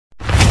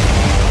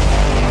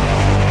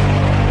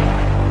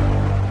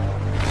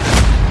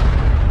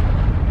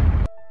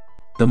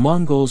The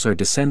Mongols are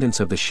descendants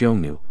of the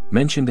Xiongnu,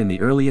 mentioned in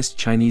the earliest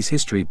Chinese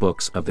history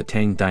books of the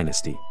Tang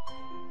Dynasty.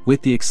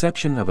 With the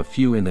exception of a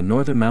few in the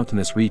northern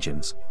mountainous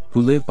regions, who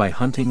live by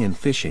hunting and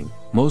fishing,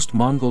 most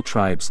Mongol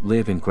tribes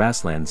live in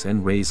grasslands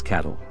and raise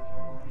cattle.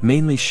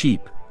 Mainly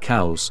sheep,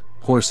 cows,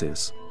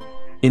 horses.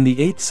 In the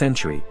 8th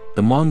century,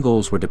 the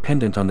Mongols were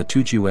dependent on the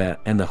Tujue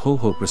and the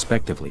Hohhot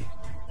respectively.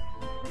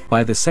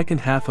 By the second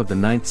half of the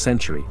 9th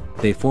century,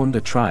 they formed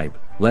a tribe,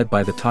 led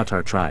by the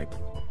Tatar tribe.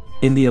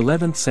 In the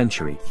 11th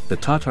century, the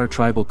Tatar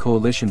tribal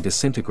coalition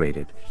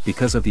disintegrated,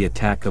 because of the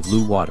attack of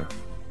Lieu water.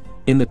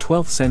 In the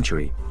 12th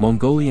century,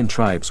 Mongolian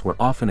tribes were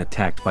often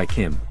attacked by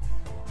Kim.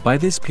 By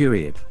this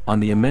period,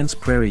 on the immense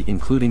prairie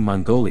including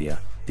Mongolia,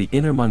 the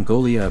inner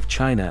Mongolia of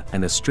China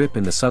and a strip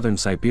in the southern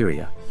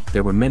Siberia,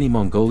 there were many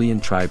Mongolian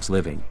tribes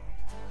living.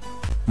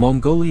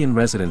 Mongolian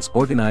residents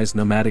organized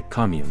nomadic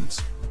communes.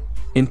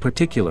 In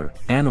particular,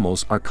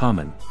 animals are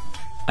common.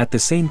 At the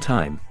same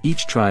time,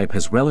 each tribe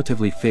has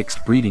relatively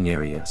fixed breeding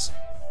areas.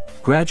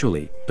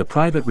 Gradually, the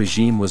private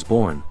regime was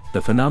born,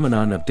 the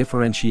phenomenon of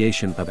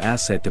differentiation of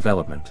asset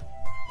development.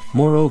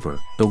 Moreover,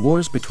 the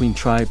wars between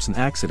tribes and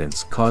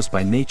accidents caused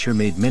by nature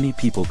made many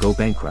people go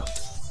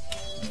bankrupt.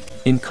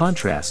 In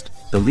contrast,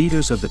 the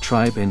leaders of the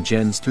tribe and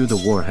gens through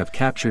the war have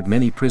captured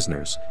many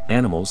prisoners,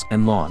 animals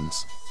and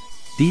lawns.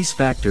 These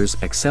factors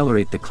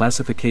accelerate the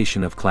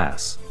classification of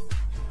class.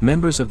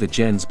 Members of the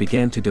gens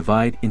began to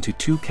divide into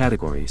two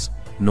categories,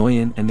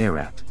 Noyan and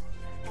Erat.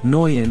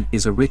 Noyan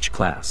is a rich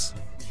class.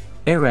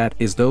 Erat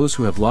is those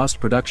who have lost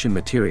production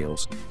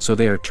materials, so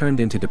they are turned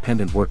into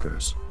dependent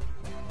workers.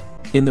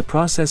 In the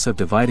process of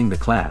dividing the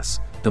class,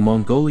 the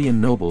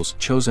Mongolian nobles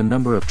chose a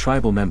number of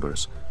tribal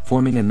members,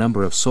 forming a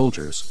number of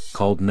soldiers,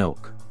 called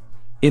nok.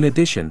 In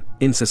addition,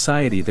 in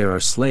society there are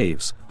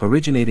slaves,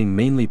 originating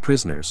mainly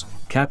prisoners,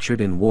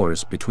 captured in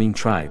wars between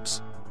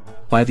tribes.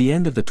 By the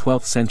end of the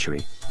 12th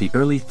century, the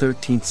early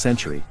 13th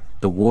century,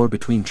 the war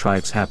between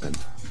tribes happened.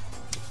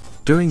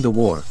 During the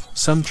war,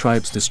 some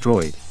tribes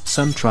destroyed,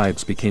 some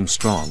tribes became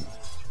strong.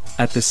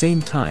 At the same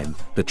time,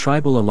 the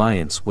tribal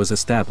alliance was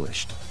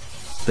established.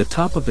 The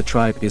top of the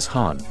tribe is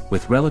Han,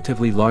 with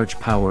relatively large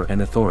power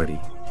and authority.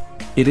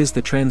 It is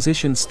the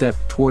transition step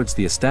towards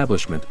the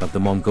establishment of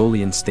the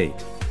Mongolian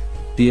state.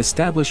 The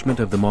establishment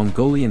of the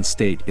Mongolian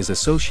state is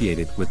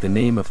associated with the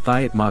name of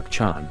Thiat Mok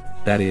Chan,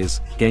 that is,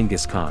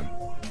 Genghis Khan.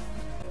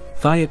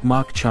 Thiat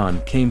Mok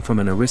Chan came from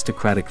an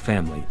aristocratic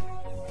family.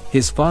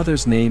 His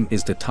father's name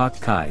is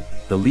Datak Kai,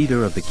 the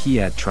leader of the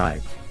Kiad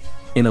tribe.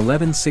 In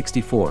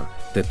 1164,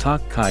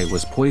 Datak Kai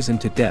was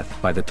poisoned to death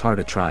by the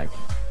Tatar tribe.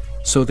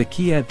 So the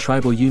Kiad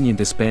tribal union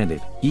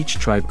disbanded, each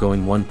tribe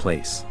going one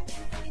place.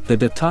 The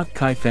Datak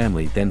Kai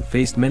family then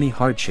faced many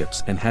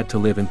hardships and had to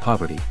live in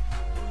poverty.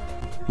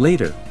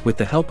 Later, with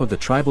the help of the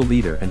tribal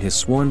leader and his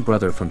sworn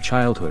brother from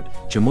childhood,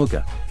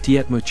 Jamuga,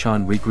 Thietmu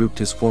Chan regrouped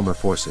his former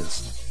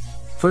forces.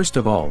 First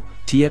of all,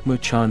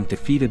 Thietmu Chan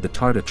defeated the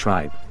Tatar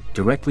tribe,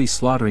 directly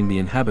slaughtering the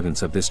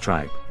inhabitants of this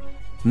tribe.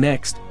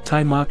 Next,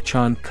 Tai Mok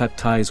Chan cut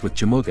ties with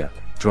Jamuga,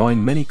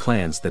 drawing many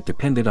clans that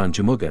depended on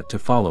Jamuga to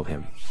follow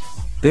him.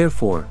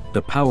 Therefore,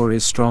 the power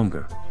is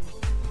stronger.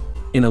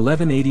 In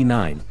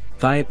 1189,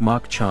 Thiat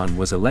Mok Chan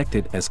was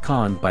elected as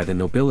Khan by the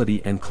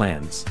nobility and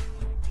clans.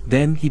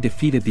 Then he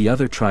defeated the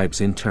other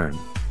tribes in turn.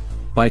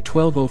 By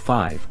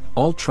 1205,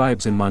 all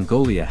tribes in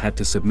Mongolia had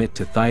to submit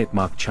to Thiat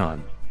Mok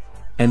Chan.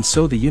 And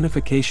so the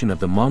unification of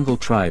the Mongol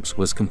tribes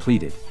was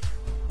completed.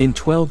 In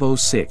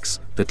 1206,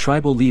 the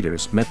tribal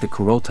leaders met the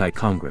Kurultai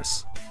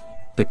Congress.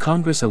 The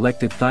Congress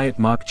elected Thiat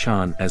Mok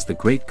Chan as the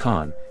Great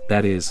Khan,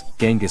 that is,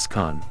 Genghis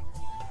Khan.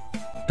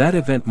 That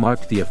event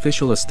marked the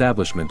official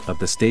establishment of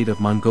the state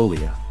of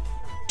Mongolia.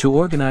 To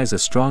organize a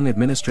strong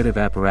administrative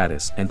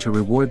apparatus and to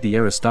reward the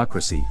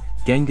aristocracy,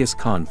 Genghis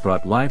Khan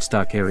brought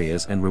livestock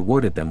areas and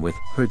rewarded them with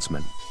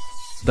herdsmen.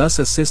 Thus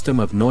a system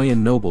of Noyan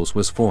nobles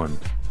was formed.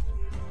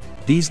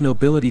 These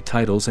nobility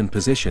titles and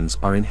positions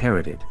are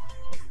inherited.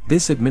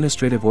 This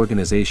administrative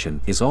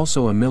organization is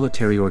also a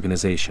military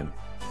organization.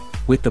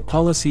 With the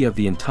policy of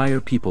the entire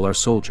people are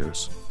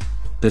soldiers.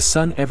 The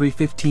son every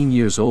 15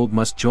 years old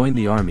must join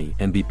the army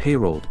and be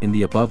payrolled in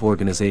the above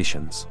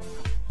organizations.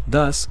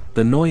 Thus,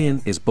 the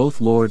Noyan is both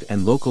lord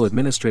and local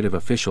administrative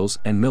officials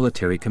and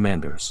military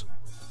commanders.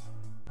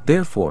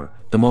 Therefore,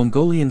 the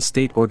Mongolian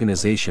state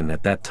organization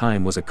at that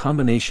time was a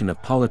combination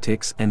of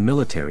politics and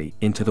military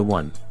into the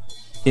one.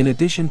 In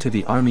addition to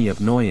the army of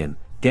Noyan,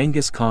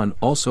 Genghis Khan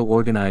also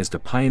organized a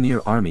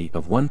pioneer army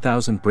of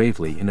 1,000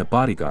 bravely in a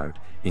bodyguard,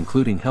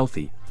 including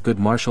healthy, good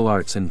martial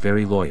arts and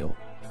very loyal.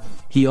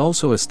 He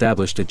also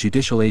established a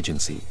judicial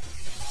agency.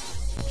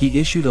 He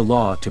issued a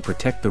law to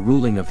protect the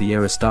ruling of the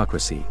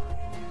aristocracy,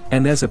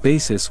 and as a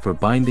basis for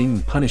binding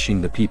and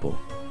punishing the people.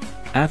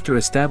 After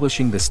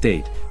establishing the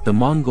state, the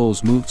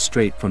Mongols moved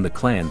straight from the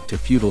clan to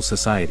feudal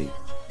society.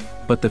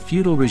 But the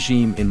feudal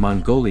regime in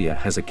Mongolia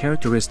has a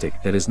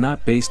characteristic that is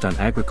not based on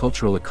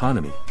agricultural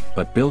economy,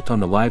 but built on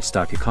the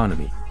livestock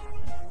economy.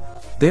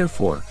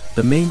 Therefore,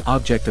 the main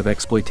object of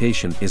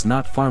exploitation is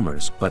not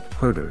farmers but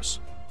herders.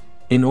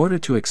 In order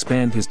to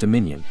expand his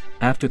dominion,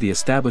 after the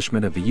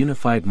establishment of the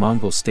unified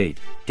Mongol state,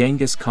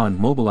 Genghis Khan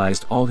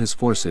mobilized all his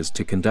forces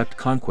to conduct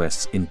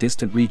conquests in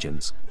distant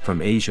regions,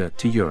 from Asia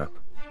to Europe.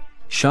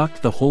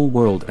 Shocked the whole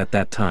world at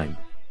that time.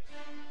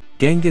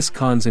 Genghis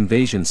Khan's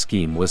invasion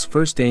scheme was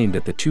first aimed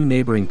at the two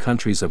neighboring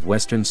countries of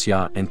Western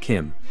Xia and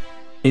Kim.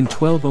 In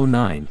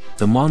 1209,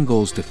 the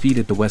Mongols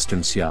defeated the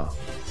Western Xia.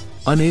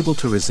 Unable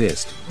to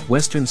resist,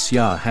 Western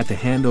Xia had to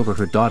hand over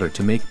her daughter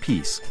to make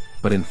peace,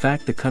 but in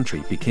fact the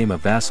country became a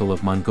vassal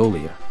of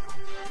Mongolia.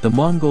 The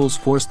Mongols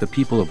forced the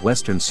people of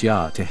Western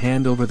Xia to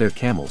hand over their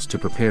camels to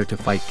prepare to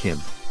fight Kim.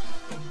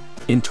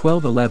 In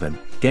 1211,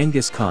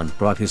 Genghis Khan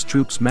brought his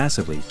troops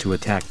massively to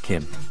attack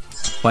Kim.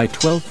 By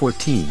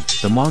 1214,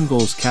 the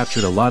Mongols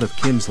captured a lot of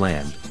Kim's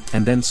land,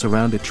 and then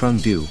surrounded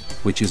Chengdu,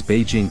 which is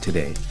Beijing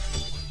today.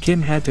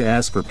 Kim had to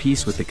ask for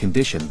peace with the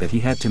condition that he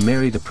had to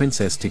marry the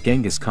princess to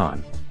Genghis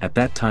Khan, at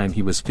that time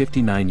he was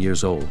 59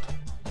 years old.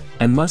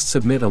 And must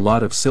submit a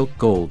lot of silk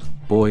gold,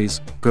 boys,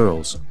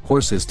 girls,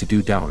 horses to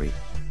do dowry.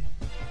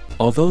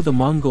 Although the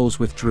Mongols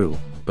withdrew,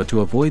 but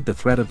to avoid the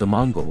threat of the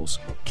Mongols,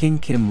 King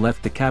Kim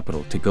left the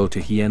capital to go to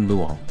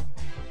Luoyang.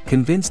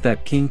 Convinced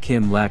that King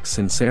Kim lacked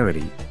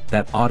sincerity,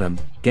 that autumn,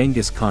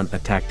 Genghis Khan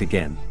attacked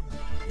again.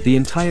 The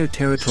entire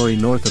territory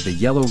north of the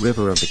Yellow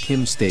River of the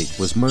Kim state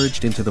was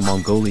merged into the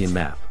Mongolian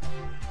map.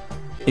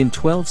 In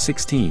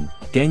 1216,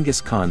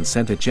 Genghis Khan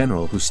sent a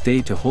general who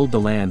stayed to hold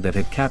the land that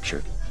had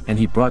captured, and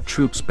he brought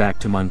troops back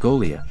to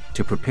Mongolia,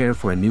 to prepare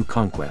for a new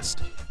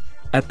conquest.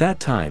 At that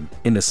time,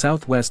 in the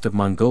southwest of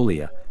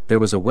Mongolia, there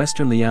was a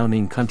western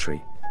Liaoning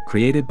country,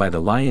 created by the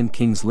Lion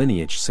King's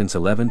lineage since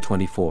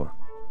 1124.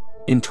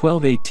 In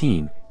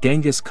 1218,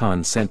 Genghis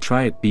Khan sent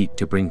Triat Beat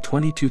to bring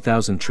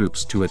 22,000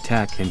 troops to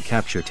attack and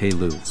capture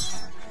Lieu.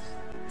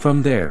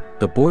 From there,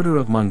 the border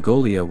of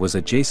Mongolia was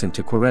adjacent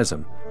to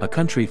Khwarezm, a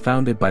country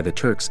founded by the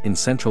Turks in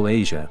Central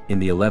Asia in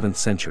the 11th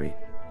century.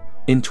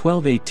 In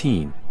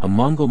 1218, a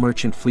Mongol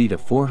merchant fleet of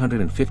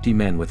 450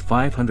 men with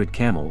 500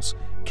 camels,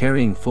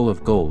 carrying full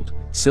of gold,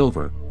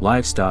 silver,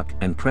 livestock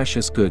and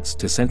precious goods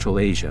to Central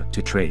Asia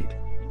to trade.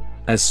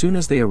 As soon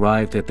as they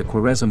arrived at the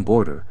Khwarezm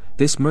border,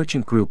 this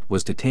merchant group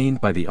was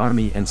detained by the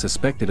army and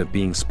suspected of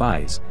being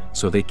spies,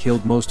 so they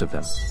killed most of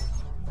them.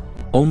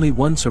 Only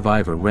one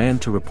survivor ran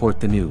to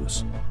report the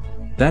news.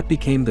 That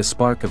became the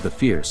spark of the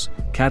fierce,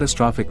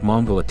 catastrophic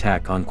Mongol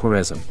attack on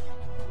Khwarezm.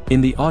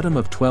 In the autumn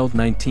of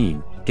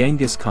 1219,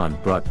 Genghis Khan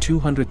brought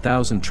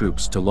 200,000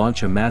 troops to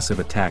launch a massive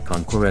attack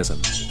on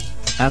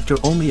Khwarezm. After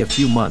only a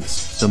few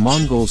months, the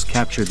Mongols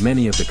captured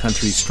many of the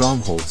country's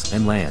strongholds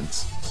and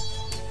lands.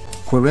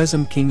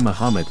 Khwarezm King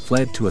Muhammad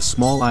fled to a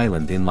small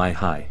island in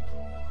Liu.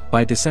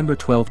 By December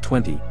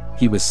 1220,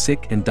 he was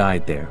sick and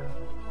died there.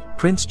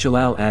 Prince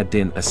Jalal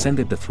ad-Din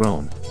ascended the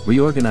throne,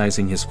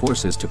 reorganizing his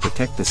forces to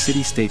protect the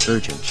city-state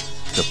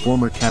Urgench, the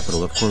former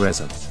capital of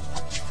Khwarezm.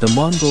 The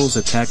Mongols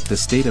attacked the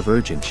state of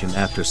Urgench and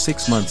after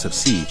 6 months of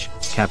siege,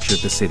 captured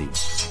the city.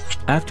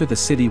 After the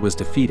city was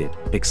defeated,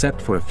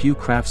 except for a few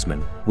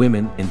craftsmen,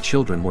 women and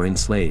children were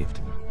enslaved.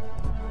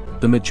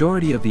 The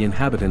majority of the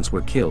inhabitants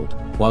were killed,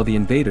 while the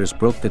invaders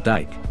broke the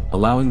dike,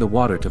 allowing the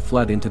water to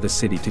flood into the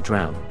city to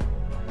drown.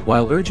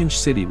 While Urgench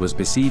city was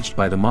besieged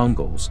by the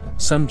Mongols,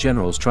 some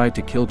generals tried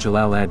to kill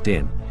Jalal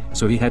ad-Din,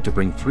 so he had to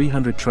bring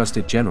 300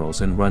 trusted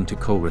generals and run to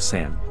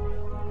Khorasan.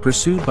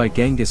 Pursued by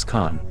Genghis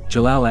Khan,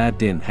 Jalal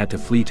ad-Din had to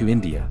flee to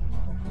India.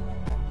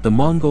 The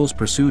Mongols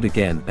pursued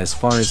again as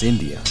far as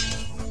India.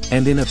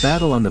 And in a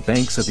battle on the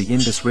banks of the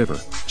Indus River,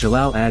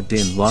 Jalal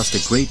ad-Din lost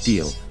a great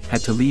deal,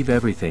 had to leave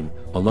everything,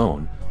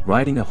 alone,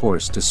 riding a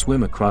horse to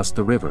swim across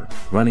the river,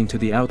 running to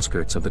the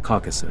outskirts of the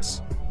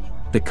Caucasus.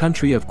 The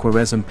country of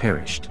Khwarezm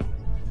perished.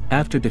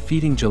 After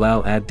defeating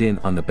Jalal ad-Din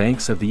on the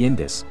banks of the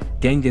Indus,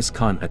 Genghis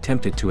Khan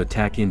attempted to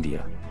attack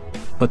India.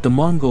 But the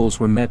Mongols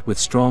were met with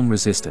strong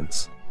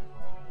resistance.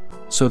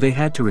 So they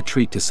had to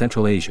retreat to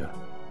Central Asia.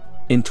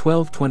 In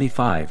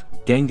 1225,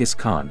 Genghis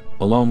Khan,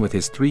 along with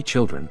his 3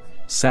 children,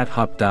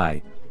 Sathop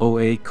Dai,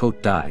 Oa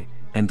Kot Dai,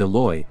 and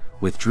Deloy,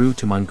 withdrew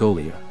to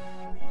Mongolia.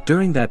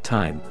 During that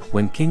time,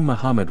 when King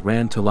Muhammad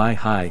ran to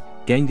Liu,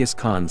 Genghis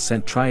Khan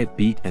sent Triat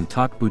Beat and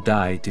Tokbu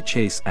Dai to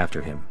chase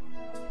after him.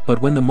 But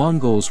when the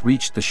Mongols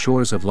reached the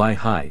shores of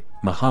Liu,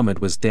 Muhammad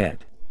was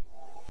dead.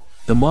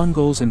 The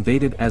Mongols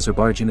invaded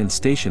Azerbaijan and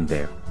stationed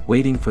there,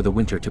 waiting for the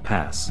winter to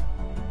pass.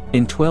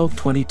 In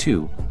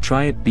 1222,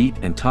 Triat Beat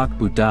and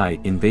Tokbu Dai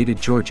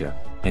invaded Georgia,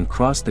 and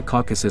crossed the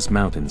Caucasus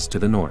Mountains to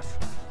the north.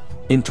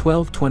 In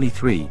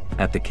 1223,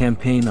 at the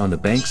campaign on the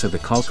banks of the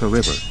Kalka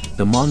River,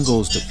 the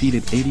Mongols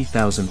defeated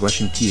 80,000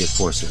 Russian Kiev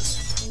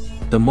forces.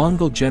 The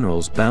Mongol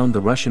generals bound the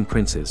Russian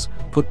princes,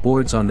 put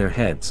boards on their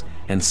heads,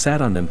 and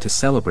sat on them to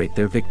celebrate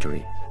their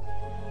victory.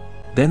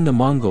 Then the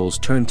Mongols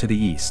turned to the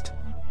east.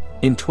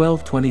 In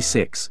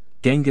 1226,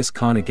 Genghis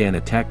Khan again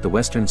attacked the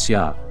Western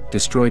Xia,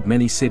 destroyed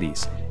many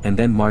cities, and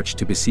then marched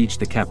to besiege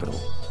the capital.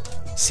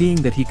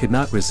 Seeing that he could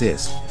not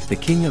resist, the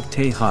king of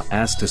Hohhot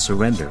asked to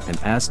surrender and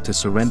asked to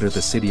surrender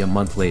the city a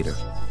month later.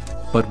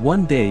 But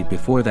one day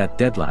before that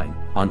deadline,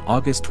 on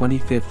August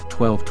 25,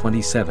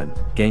 1227,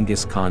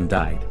 Genghis Khan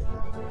died.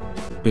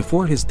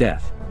 Before his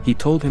death, he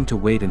told him to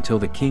wait until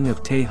the king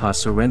of Hohhot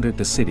surrendered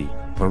the city,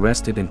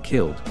 arrested and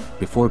killed,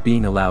 before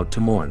being allowed to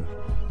mourn.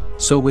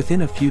 So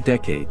within a few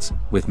decades,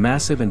 with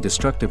massive and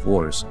destructive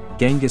wars,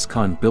 Genghis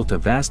Khan built a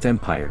vast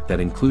empire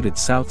that included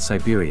South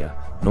Siberia,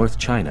 North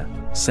China,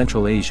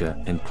 Central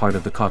Asia and part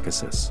of the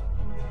Caucasus.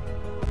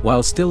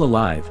 While still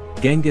alive,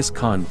 Genghis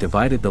Khan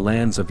divided the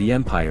lands of the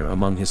empire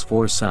among his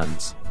 4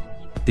 sons.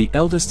 The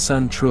eldest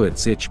son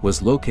Truodzich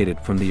was located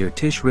from the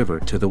Irtysh River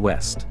to the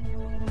west.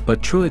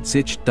 But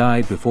Truodzich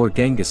died before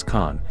Genghis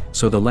Khan,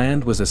 so the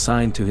land was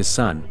assigned to his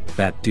son,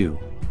 Bat-du.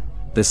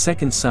 The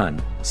second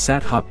son,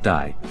 Sathop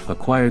Dai,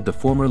 acquired the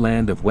former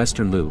land of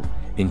western Lieu,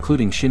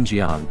 including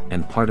Xinjiang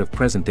and part of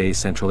present-day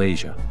Central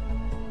Asia.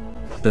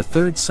 The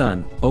third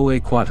son,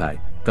 Oe-Quatai,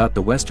 got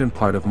the western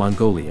part of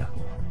Mongolia.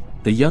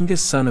 The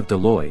youngest son of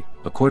Deloy,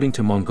 according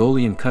to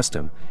Mongolian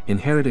custom,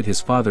 inherited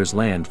his father's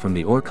land from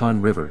the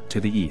Orkhon River to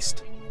the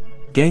east.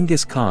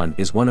 Genghis Khan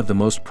is one of the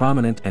most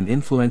prominent and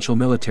influential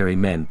military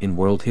men in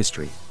world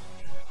history.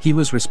 He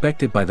was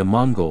respected by the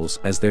Mongols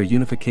as their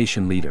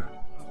unification leader.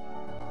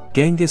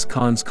 Genghis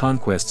Khan's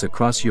conquests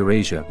across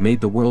Eurasia made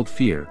the world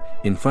fear,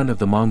 in front of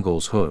the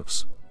Mongols'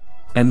 hooves,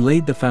 and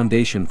laid the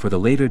foundation for the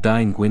later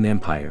dying Gwyn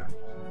Empire.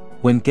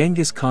 When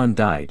Genghis Khan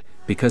died,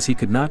 because he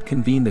could not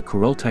convene the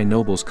Kurultai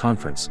Nobles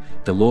Conference,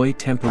 Deloy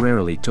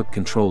temporarily took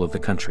control of the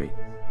country.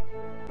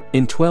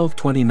 In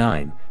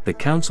 1229, the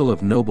Council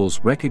of Nobles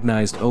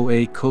recognized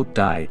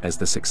Oe-Kot-Dai as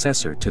the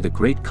successor to the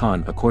Great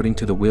Khan according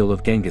to the will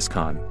of Genghis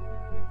Khan.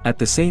 At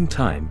the same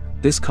time,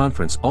 this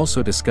conference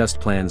also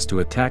discussed plans to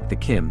attack the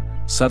Kim,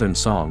 southern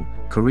Song,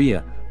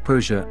 Korea,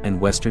 Persia and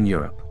Western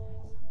Europe.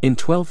 In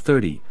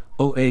 1230,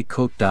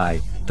 Oe-Kot-Dai,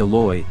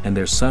 Deloy and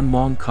their son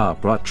Mong Ka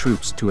brought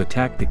troops to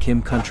attack the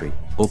Kim country,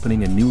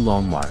 opening a new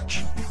long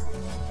march.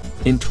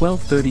 In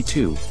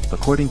 1232,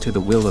 according to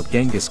the will of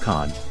Genghis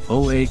Khan,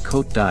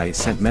 Oe-Kot-Dai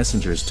sent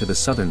messengers to the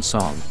southern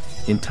Song,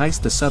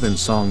 enticed the southern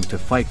Song to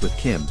fight with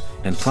Kim,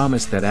 and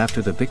promised that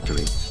after the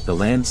victory, the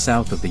land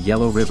south of the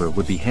Yellow River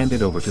would be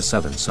handed over to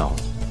southern Song.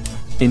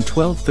 In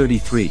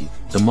 1233,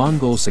 the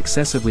Mongols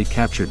successively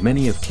captured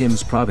many of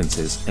Kim's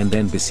provinces and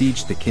then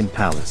besieged the Kim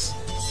palace.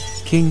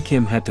 King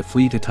Kim had to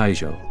flee to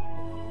Tujue.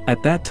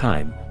 At that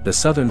time, the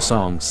southern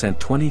Song sent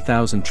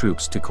 20,000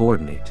 troops to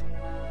coordinate.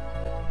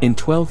 In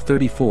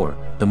 1234,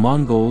 the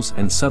Mongols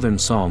and southern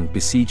Song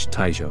besieged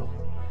Tujue.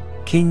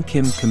 King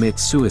Kim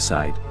commits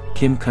suicide,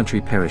 Kim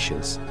country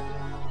perishes.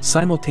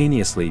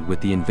 Simultaneously with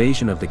the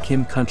invasion of the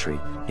Kim country,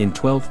 in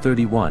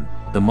 1231,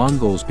 the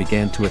Mongols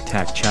began to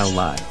attack Chao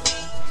Lai.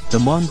 The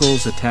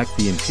Mongols attacked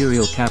the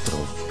imperial capital,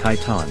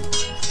 Khitan.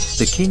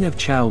 The king of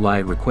Chao Lai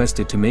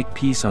requested to make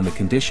peace on the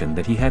condition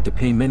that he had to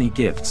pay many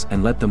gifts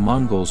and let the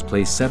Mongols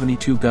place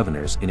 72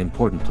 governors in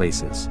important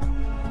places.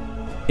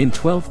 In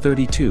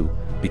 1232,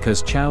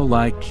 because Chao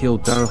Lai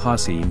killed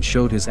Daruhasi and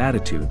showed his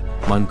attitude,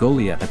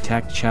 Mongolia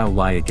attacked Chao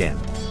Lai again.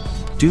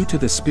 Due to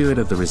the spirit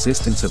of the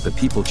resistance of the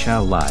people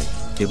Chao Lai,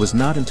 it was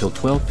not until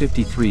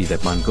 1253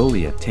 that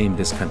Mongolia tamed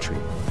this country.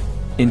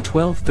 In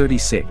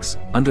 1236,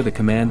 under the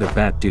command of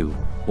Bat-du,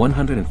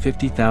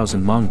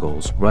 150,000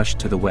 Mongols rushed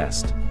to the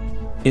west.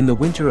 In the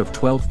winter of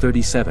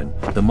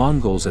 1237, the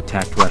Mongols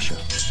attacked Russia.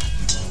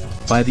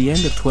 By the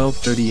end of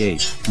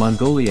 1238,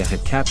 Mongolia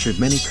had captured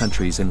many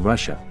countries in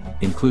Russia,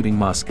 including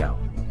Moscow.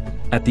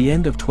 At the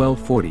end of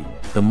 1240,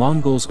 the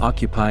Mongols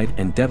occupied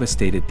and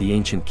devastated the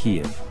ancient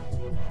Kiev.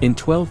 In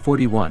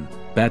 1241,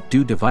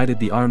 Bat-du divided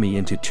the army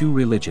into 2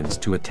 religions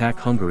to attack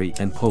Hungary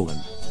and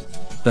Poland.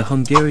 The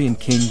Hungarian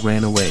king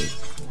ran away.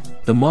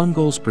 The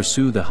Mongols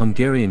pursue the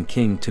Hungarian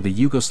king to the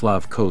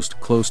Yugoslav coast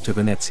close to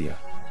Venezia.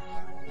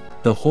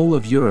 The whole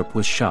of Europe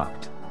was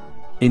shocked.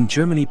 In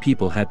Germany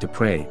people had to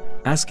pray,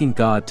 asking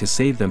God to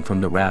save them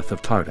from the wrath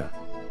of Tatar.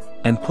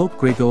 And Pope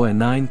Gregor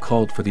IX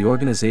called for the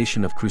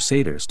organization of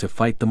crusaders to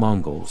fight the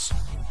Mongols.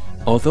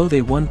 Although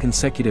they won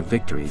consecutive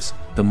victories,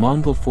 the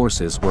Mongol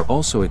forces were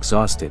also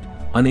exhausted,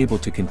 unable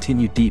to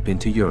continue deep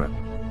into Europe.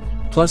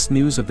 Plus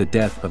news of the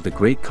death of the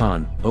Great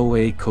Khan,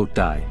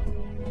 Oe-Kot-Dai.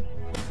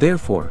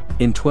 Therefore,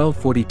 in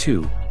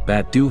 1242,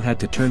 Bat-du had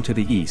to turn to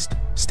the east,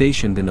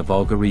 stationed in the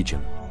Volga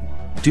region.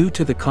 Due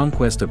to the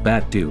conquest of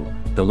Bat-du,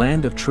 the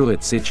land of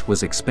Truodzich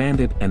was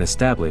expanded and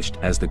established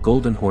as the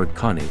Golden Horde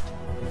Khanate.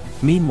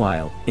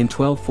 Meanwhile, in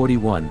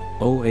 1241,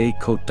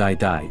 Oe-Kot-Dai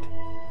died.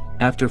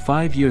 After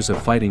 5 years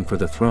of fighting for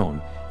the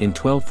throne, in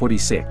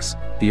 1246,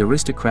 the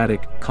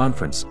aristocratic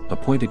conference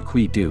appointed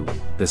Kui-du,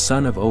 the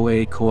son of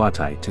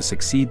Oe-Koatai, to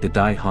succeed the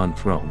Dai Han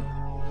throne.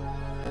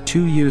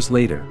 2 years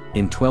later,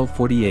 in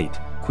 1248,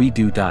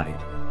 Kui-du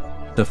died.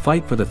 The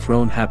fight for the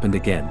throne happened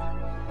again.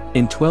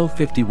 In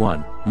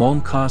 1251,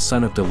 Mong Ka,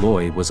 son of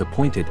Deloy, was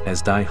appointed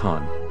as Dai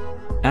Han.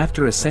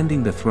 After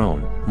ascending the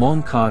throne,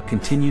 Mong Ka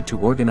continued to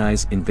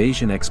organize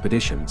invasion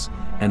expeditions,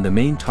 and the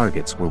main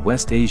targets were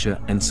West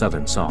Asia and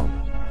Southern Song.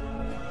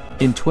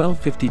 In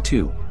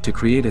 1252, to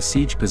create a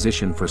siege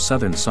position for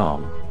Southern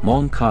Song,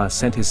 Mong Ka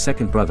sent his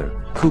second brother,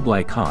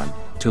 Kublai Khan,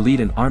 to lead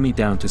an army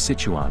down to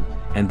Sichuan,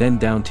 and then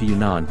down to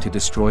Yunnan to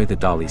destroy the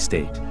Dali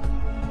state.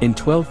 In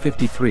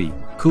 1253,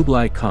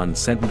 Kublai Khan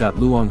sent Ngat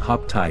Luong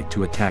Hoptai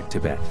to attack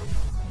Tibet.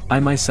 I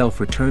myself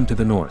returned to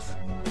the north.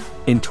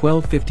 In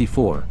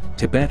 1254,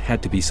 Tibet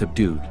had to be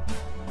subdued.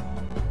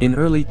 In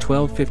early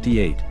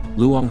 1258,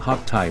 Luang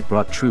Hoktai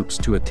brought troops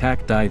to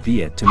attack Dai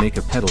Viet to make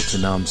a pedal to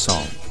Nam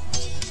Song.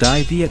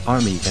 Dai Viet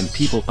army and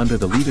people under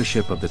the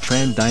leadership of the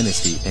Tang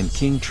Dynasty and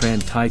King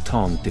Tran Tai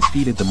Tong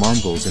defeated the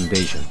Mongols'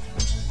 invasion.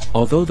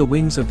 Although the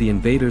wings of the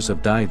invaders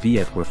of Dai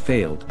Viet were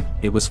failed,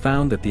 it was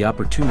found that the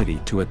opportunity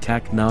to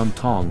attack Nam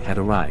Tong had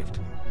arrived.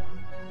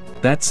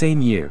 That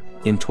same year,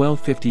 in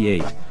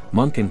 1258,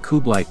 Monk and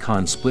Kublai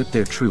Khan split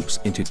their troops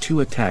into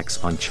two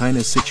attacks on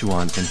China's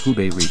Sichuan and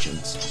Hubei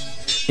regions.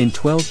 In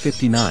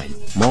 1259,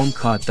 Mong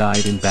Ka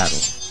died in battle.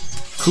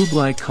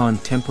 Kublai Khan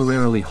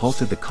temporarily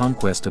halted the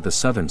conquest of the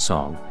southern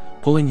Song,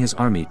 pulling his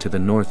army to the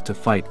north to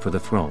fight for the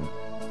throne.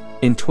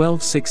 In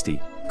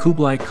 1260,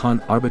 Kublai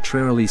Khan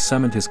arbitrarily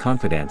summoned his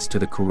confidants to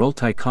the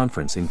Kurultai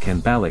conference in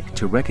Khanbaliq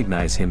to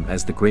recognize him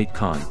as the Great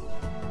Khan.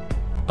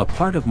 A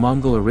part of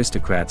Mongol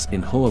aristocrats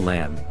in Hoa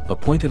land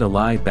appointed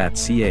Alai Bat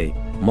Ca,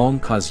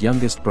 Mong Ka's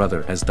youngest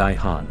brother, as Dai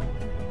Han.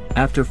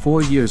 After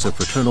 4 years of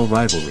fraternal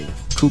rivalry,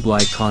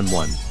 Kublai Khan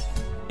won.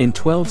 In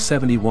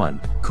 1271,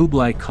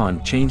 Kublai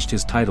Khan changed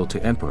his title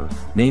to emperor,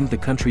 named the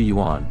country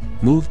Yuan,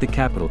 moved the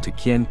capital to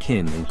Kien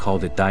Kin and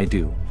called it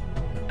Daidu.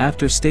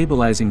 After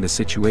stabilizing the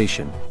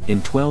situation, in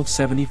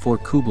 1274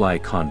 Kublai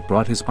Khan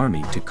brought his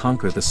army to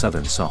conquer the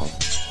southern Song.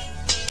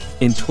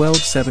 In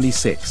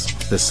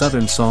 1276, the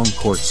southern Song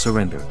court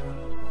surrendered.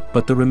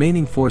 But the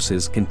remaining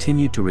forces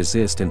continued to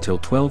resist until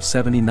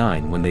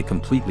 1279 when they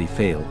completely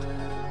failed.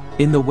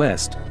 In the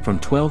west, from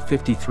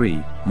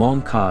 1253,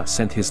 Mong Ka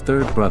sent his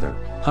third brother,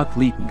 Huk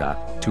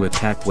Litangat, to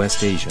attack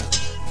West Asia.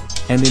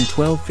 And in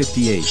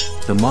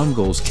 1258, the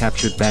Mongols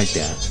captured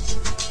Baghdad.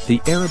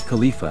 The Arab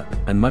Khalifa,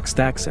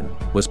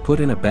 Al-Muqtaxin, was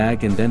put in a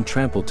bag and then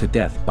trampled to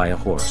death by a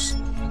horse.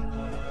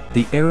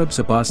 The Arab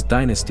Abbas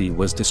dynasty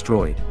was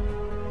destroyed.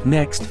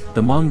 Next,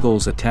 the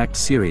Mongols attacked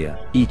Syria,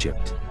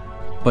 Egypt.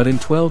 But in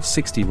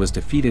 1260 was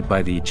defeated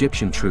by the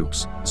Egyptian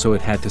troops, so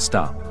it had to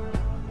stop.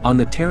 On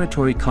the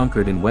territory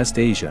conquered in West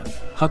Asia,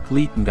 Huk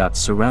Litangat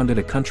surrounded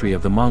a country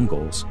of the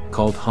Mongols,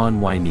 called Han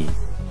Huaini.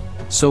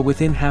 So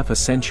within half a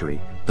century,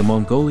 the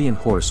Mongolian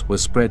horse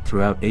was spread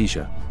throughout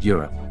Asia,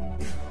 Europe,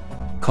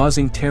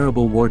 causing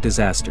terrible war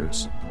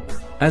disasters.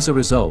 As a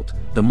result,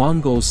 the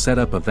Mongols set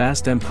up a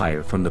vast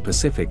empire from the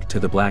Pacific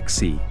to the Black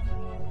Sea.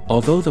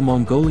 Although the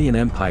Mongolian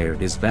Empire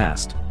is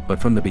vast, but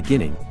from the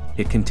beginning,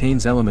 it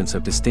contains elements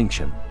of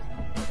distinction.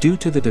 Due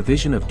to the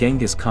division of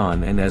Genghis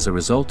Khan and as a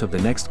result of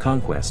the next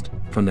conquest,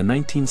 from the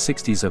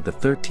 1960s of the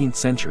 13th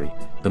century,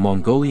 the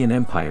Mongolian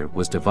Empire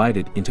was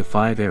divided into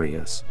 5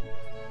 areas.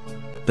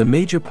 The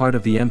major part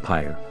of the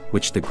empire,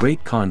 which the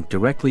Great Khan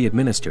directly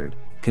administered,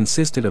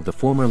 consisted of the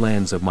former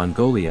lands of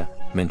Mongolia,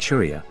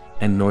 Manchuria,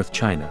 and North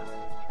China.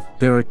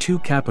 There are 2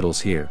 capitals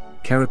here,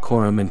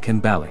 Karakorum and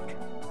Khanbaliq.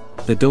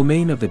 The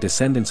domain of the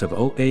descendants of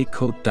Oa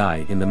Kot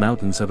Dai in the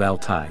mountains of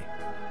Altai.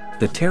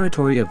 The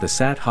territory of the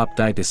Sat Hop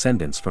Dai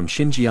descendants from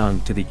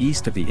Xinjiang to the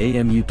east of the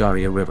Amu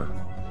Darya River.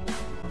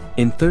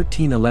 In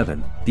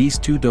 1311, these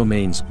 2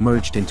 domains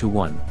merged into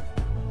one.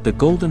 The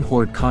Golden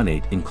Horde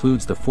Khanate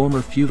includes the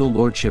former feudal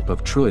lordship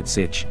of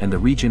Truid-Sich and the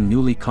region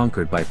newly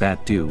conquered by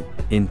Bat-Du,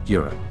 in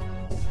Europe.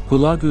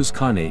 Hulagu's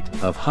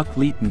Khanate of Huk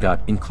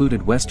Litangat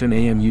included western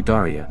Amu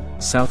Darya,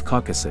 South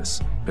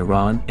Caucasus,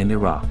 Iran and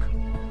Iraq.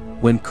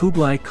 When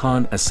Kublai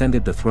Khan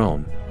ascended the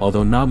throne,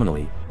 although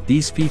nominally,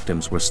 these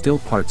fiefdoms were still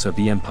parts of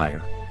the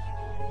empire.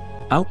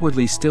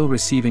 Outwardly still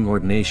receiving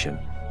ordination,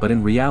 but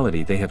in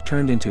reality they have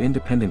turned into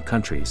independent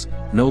countries,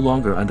 no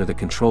longer under the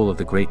control of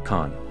the Great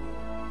Khan.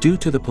 Due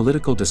to the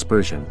political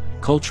dispersion,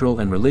 cultural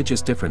and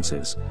religious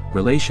differences,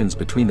 relations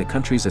between the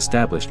countries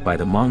established by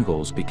the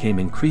Mongols became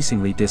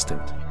increasingly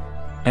distant.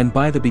 And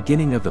by the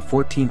beginning of the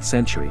 14th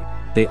century,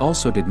 they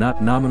also did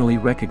not nominally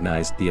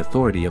recognize the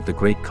authority of the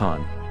Great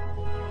Khan.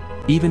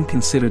 Even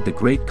considered the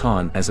Great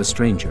Khan as a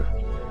stranger.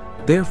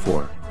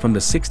 Therefore, from the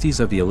 60s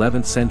of the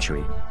 11th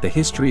century, the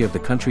history of the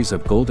countries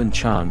of Golden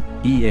Chan,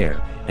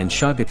 Er, and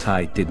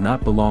Chagatai did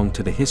not belong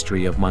to the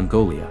history of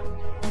Mongolia.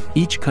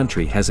 Each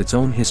country has its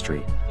own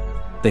history.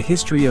 The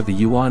history of the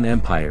Yuan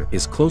Empire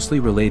is closely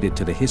related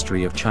to the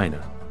history of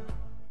China.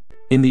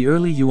 In the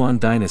early Yuan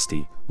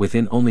dynasty,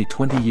 within only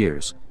 20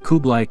 years,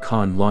 Kublai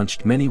Khan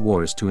launched many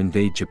wars to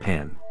invade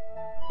Japan,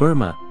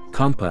 Burma,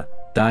 Kampa,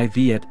 Dai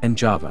Viet and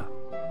Java.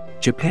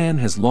 Japan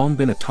has long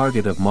been a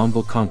target of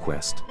Mongol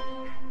conquest.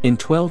 In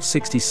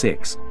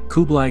 1266,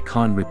 Kublai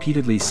Khan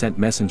repeatedly sent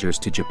messengers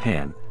to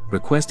Japan,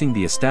 requesting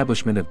the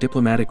establishment of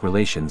diplomatic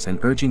relations and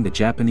urging the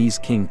Japanese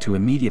king to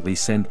immediately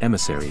send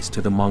emissaries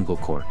to the Mongol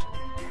court.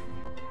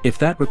 If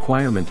that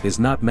requirement is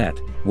not met,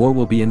 war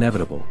will be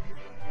inevitable.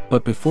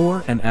 But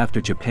before and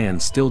after Japan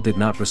still did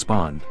not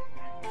respond.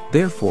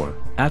 Therefore,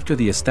 after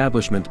the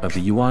establishment of the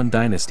Yuan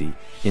dynasty,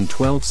 in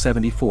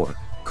 1274,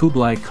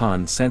 Kublai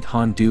Khan sent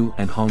Han Du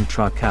and Hong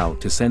Tra-Kao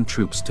to send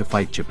troops to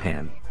fight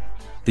Japan.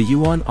 The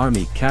Yuan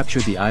army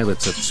captured the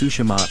islets of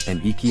Tsushima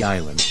and Iki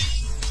Island,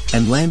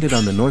 and landed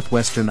on the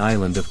northwestern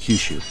island of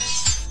Kyushu.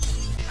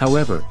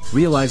 However,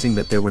 realizing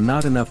that there were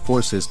not enough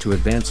forces to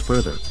advance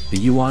further, the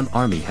Yuan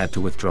army had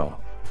to withdraw.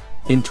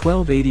 In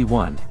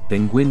 1281, the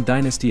Nguyen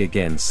dynasty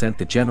again sent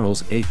the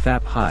generals A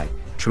Thap Hai,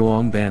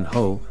 Truong Van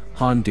Ho,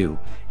 Han Du,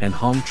 and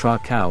Hong Tra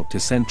Cao to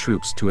send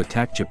troops to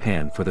attack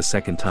Japan for the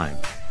second time.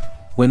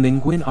 When the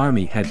Nguyen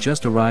army had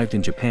just arrived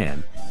in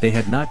Japan, they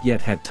had not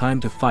yet had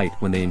time to fight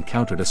when they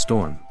encountered a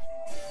storm.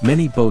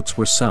 Many boats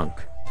were sunk.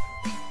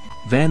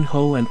 Van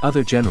Ho and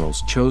other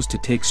generals chose to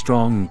take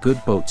strong and good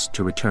boats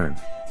to return,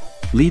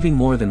 leaving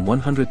more than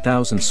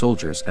 100,000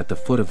 soldiers at the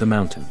foot of the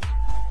mountain.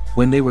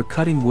 When they were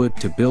cutting wood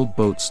to build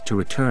boats to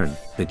return,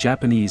 the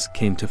Japanese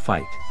came to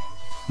fight.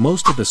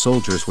 Most of the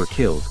soldiers were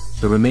killed,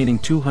 the remaining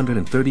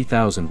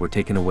 230,000 were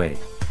taken away.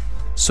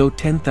 So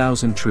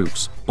 10,000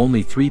 troops,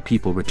 only 3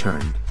 people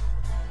returned.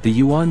 The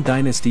Yuan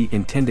dynasty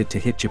intended to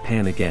hit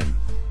Japan again.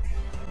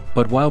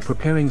 But while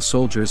preparing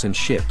soldiers and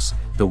ships,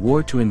 the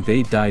war to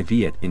invade Dai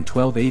Viet in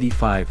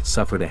 1285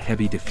 suffered a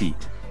heavy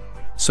defeat.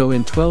 So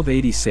in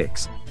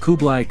 1286,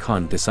 Kublai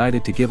Khan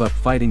decided to give up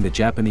fighting the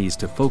Japanese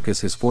to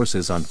focus his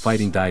forces on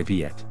fighting Dai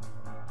Viet.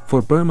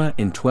 For Burma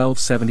in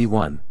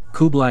 1271,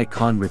 Kublai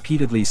Khan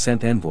repeatedly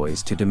sent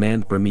envoys to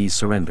demand Burmese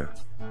surrender.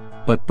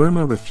 But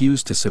Burma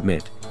refused to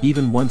submit,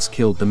 even once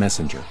killed the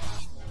messenger.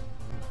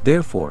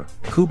 Therefore,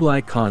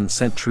 Kublai Khan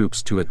sent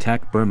troops to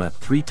attack Burma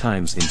 3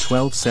 times in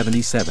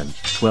 1277,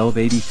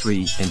 1283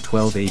 and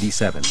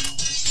 1287.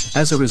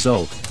 As a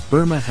result,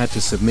 Burma had to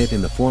submit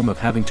in the form of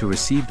having to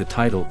receive the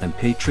title and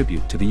pay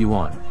tribute to the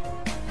Yuan.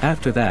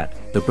 After that,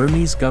 the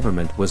Burmese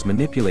government was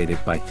manipulated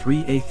by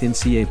 3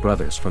 Athinca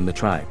brothers from the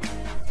tribe.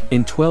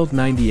 In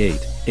 1298,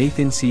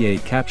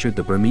 Athinca captured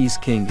the Burmese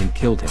king and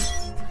killed him.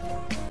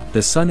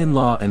 The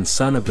son-in-law and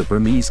son of the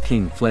Burmese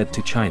king fled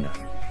to China.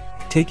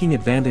 Taking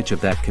advantage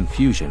of that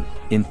confusion,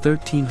 in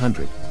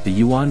 1300, the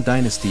Yuan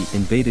dynasty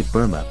invaded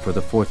Burma for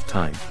the 4th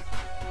time.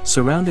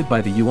 Surrounded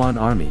by the Yuan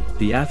army,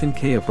 the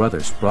Athinca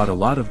brothers brought a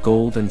lot of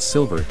gold and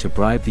silver to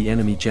bribe the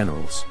enemy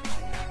generals.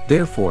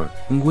 Therefore,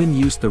 Nguyen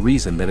used the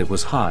reason that it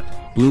was hot,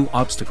 blue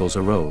obstacles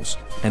arose,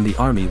 and the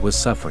army was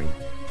suffering.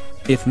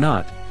 If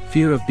not,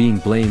 fear of being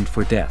blamed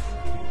for death.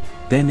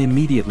 Then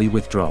immediately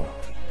withdraw.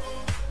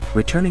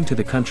 Returning to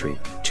the country,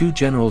 2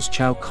 generals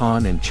Chao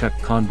Khan and Chuk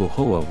Khan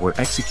Buhoa were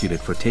executed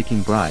for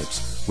taking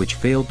bribes, which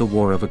failed the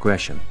war of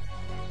aggression.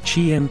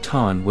 Chiem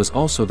Tan was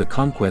also the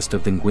conquest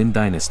of the Nguyen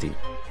dynasty.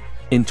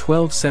 In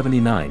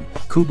 1279,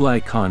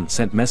 Kublai Khan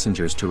sent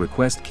messengers to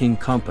request King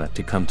Kampa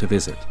to come to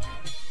visit.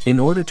 In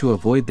order to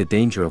avoid the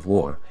danger of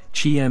war,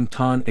 Chiem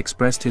Tan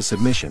expressed his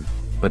submission,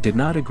 but did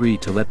not agree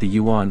to let the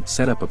Yuan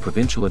set up a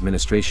provincial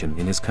administration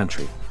in his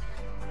country.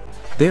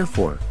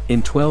 Therefore,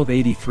 in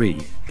 1283,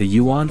 the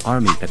Yuan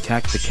army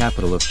attacked the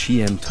capital of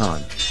Chiem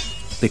Tan.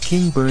 The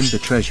king burned the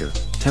treasure,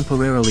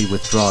 temporarily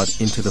withdrawed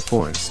into the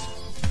forest.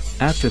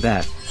 After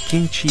that,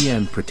 King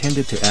Chiem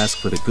pretended to ask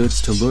for the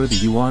goods to lure the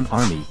Yuan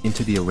army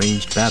into the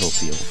arranged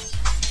battlefield.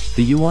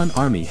 The Yuan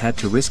army had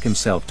to risk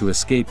himself to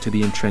escape to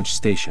the entrenched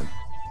station.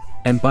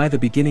 And by the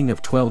beginning of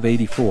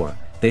 1284,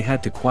 they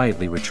had to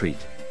quietly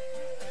retreat.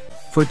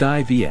 For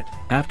Dai Viet,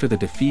 after the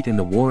defeat in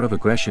the War of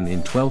Aggression in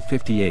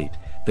 1258,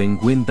 the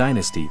Nguyen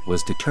dynasty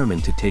was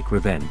determined to take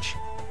revenge.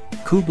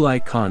 Kublai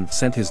Khan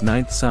sent his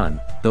 9th son,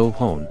 Tho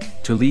Hon,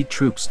 to lead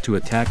troops to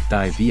attack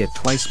Dai Viet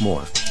twice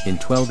more, in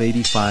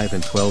 1285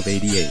 and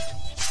 1288.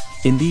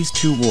 In these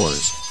 2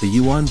 wars, the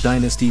Yuan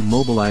dynasty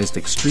mobilized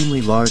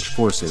extremely large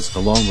forces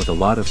along with a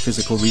lot of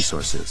physical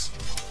resources.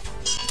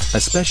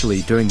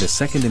 Especially during the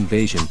second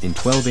invasion in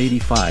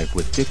 1285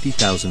 with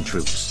 50,000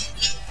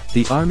 troops.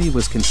 The army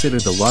was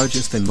considered the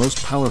largest and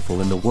most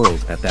powerful in the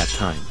world at that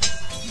time.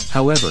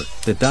 However,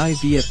 the Dai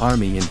Viet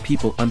army and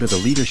people under the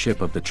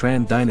leadership of the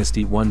Tran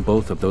dynasty won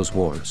both of those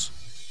wars.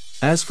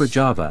 As for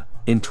Java,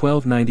 in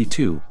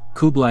 1292,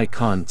 Kublai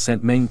Khan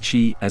sent Meng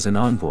Qi as an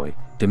envoy,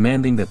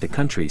 demanding that the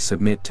country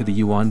submit to the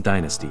Yuan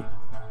dynasty.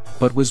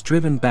 But was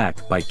driven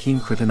back by King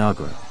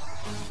Kritanagra.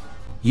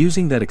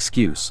 Using that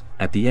excuse,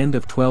 at the end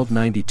of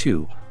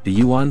 1292, the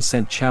Yuan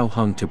sent Chao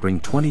Hung to bring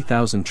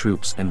 20,000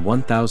 troops and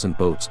 1,000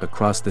 boats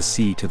across the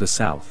sea to the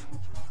south.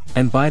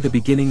 And by the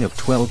beginning of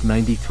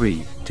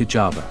 1293, to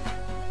Java.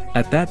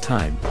 At that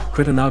time,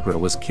 Kritanagra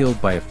was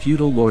killed by a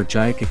feudal lord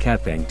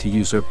Jayakakatvang to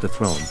usurp the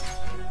throne.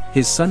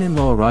 His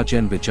son-in-law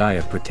Rajan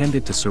Vijaya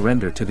pretended to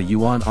surrender to the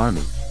Yuan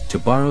army, to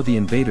borrow the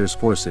invaders'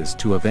 forces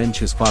to avenge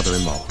his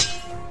father-in-law.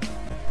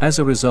 As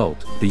a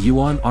result, the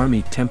Yuan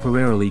army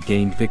temporarily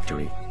gained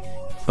victory.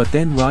 But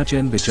then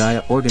Rajan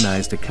Vijaya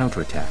organized a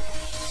counterattack.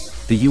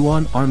 The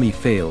Yuan army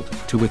failed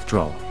to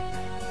withdraw.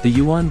 The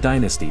Yuan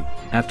dynasty,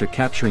 after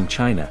capturing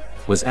China,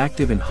 was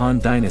active in Han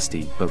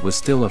dynasty but was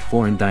still a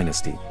foreign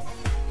dynasty.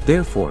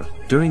 Therefore,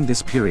 during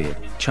this period,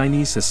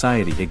 Chinese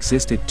society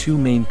existed 2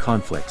 main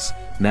conflicts,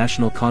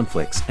 national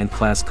conflicts and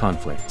class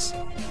conflicts.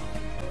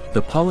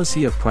 The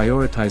policy of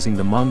prioritizing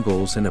the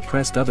Mongols and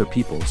oppressed other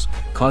peoples,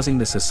 causing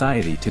the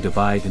society to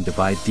divide and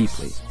divide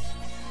deeply.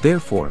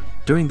 Therefore,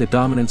 during the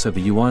dominance of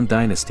the Yuan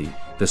dynasty,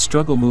 the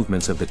struggle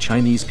movements of the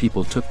Chinese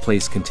people took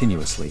place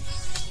continuously.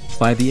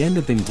 By the end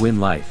of the Nguyen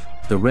life,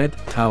 the Red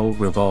Tao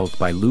revolved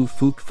by Lieu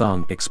Fuc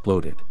Thong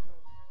exploded.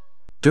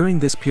 During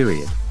this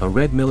period, a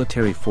red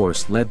military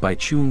force led by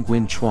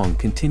Xiongnu Chuang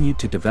continued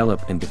to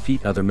develop and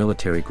defeat other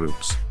military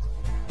groups.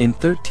 In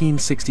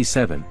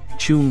 1367,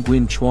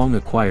 Xiongnu Chuang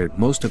acquired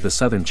most of the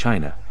southern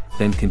China,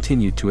 then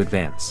continued to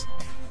advance.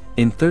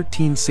 In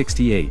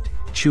 1368,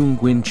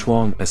 Xiongnu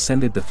Chuang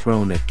ascended the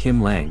throne at Kim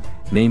Lang,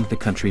 named the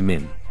country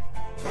Min.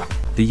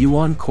 The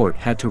Yuan court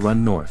had to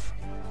run north.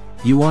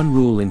 Yuan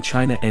rule in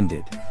China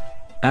ended.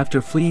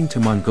 After fleeing to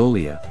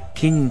Mongolia,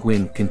 King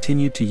Nguyen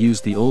continued to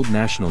use the old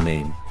national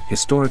name,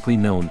 historically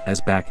known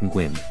as Bak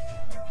Nguyen.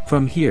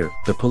 From here,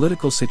 the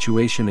political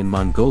situation in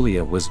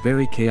Mongolia was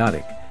very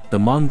chaotic. The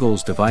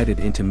Mongols divided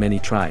into many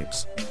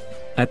tribes.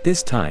 At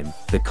this time,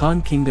 the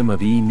Khan kingdom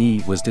of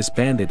Yi was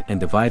disbanded and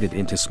divided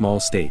into small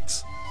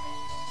states.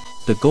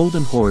 The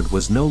Golden Horde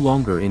was no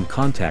longer in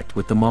contact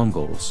with the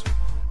Mongols.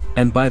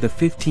 And by the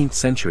 15th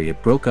century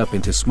it broke up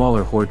into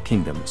smaller horde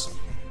kingdoms.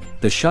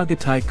 The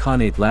Chagatai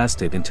Khanate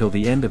lasted until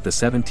the end of the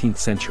 17th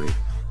century.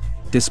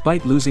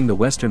 Despite losing the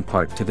western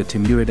part to the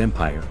Timurid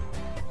Empire,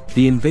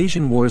 the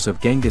invasion wars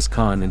of Genghis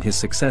Khan and his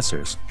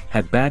successors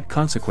had bad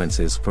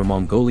consequences for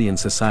Mongolian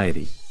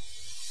society.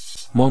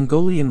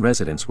 Mongolian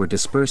residents were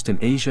dispersed in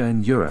Asia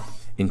and Europe,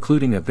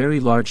 including a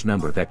very large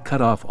number that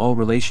cut off all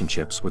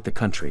relationships with the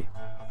country.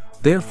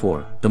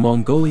 Therefore, the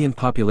Mongolian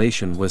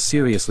population was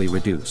seriously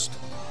reduced.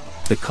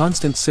 The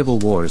constant civil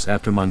wars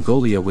after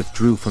Mongolia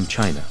withdrew from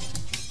China,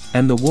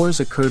 and the wars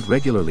occurred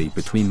regularly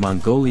between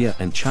Mongolia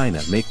and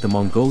China make the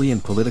Mongolian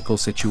political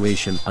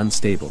situation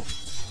unstable.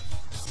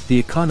 The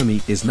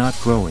economy is not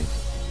growing.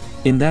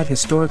 In that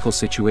historical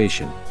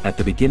situation, at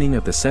the beginning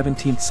of the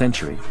 17th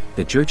century,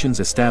 the Jurchens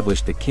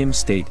established the Kim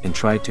state and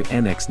tried to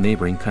annex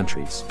neighboring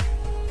countries.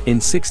 In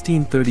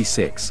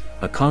 1636,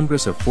 a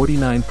congress of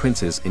 49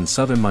 princes in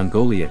southern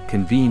Mongolia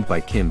convened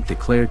by Kim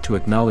declared to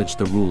acknowledge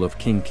the rule of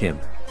King Kim.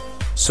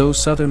 So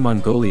southern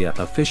Mongolia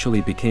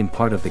officially became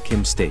part of the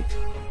Kim state,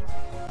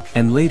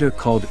 and later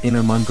called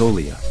Inner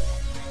Mongolia.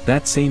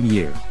 That same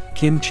year,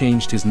 Kim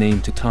changed his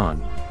name to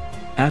Tan.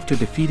 After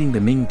defeating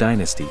the Ming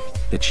dynasty,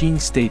 the Qing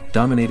state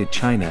dominated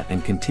China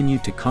and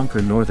continued to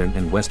conquer northern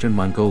and western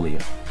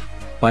Mongolia.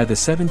 By the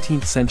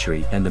 17th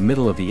century and the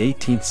middle of the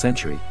 18th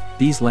century,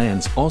 these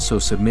lands also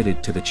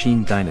submitted to the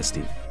Qing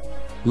dynasty.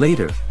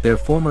 Later, their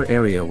former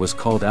area was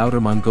called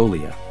Outer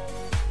Mongolia.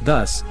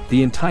 Thus,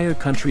 the entire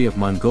country of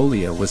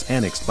Mongolia was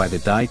annexed by the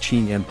Dai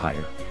Qing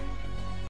Empire.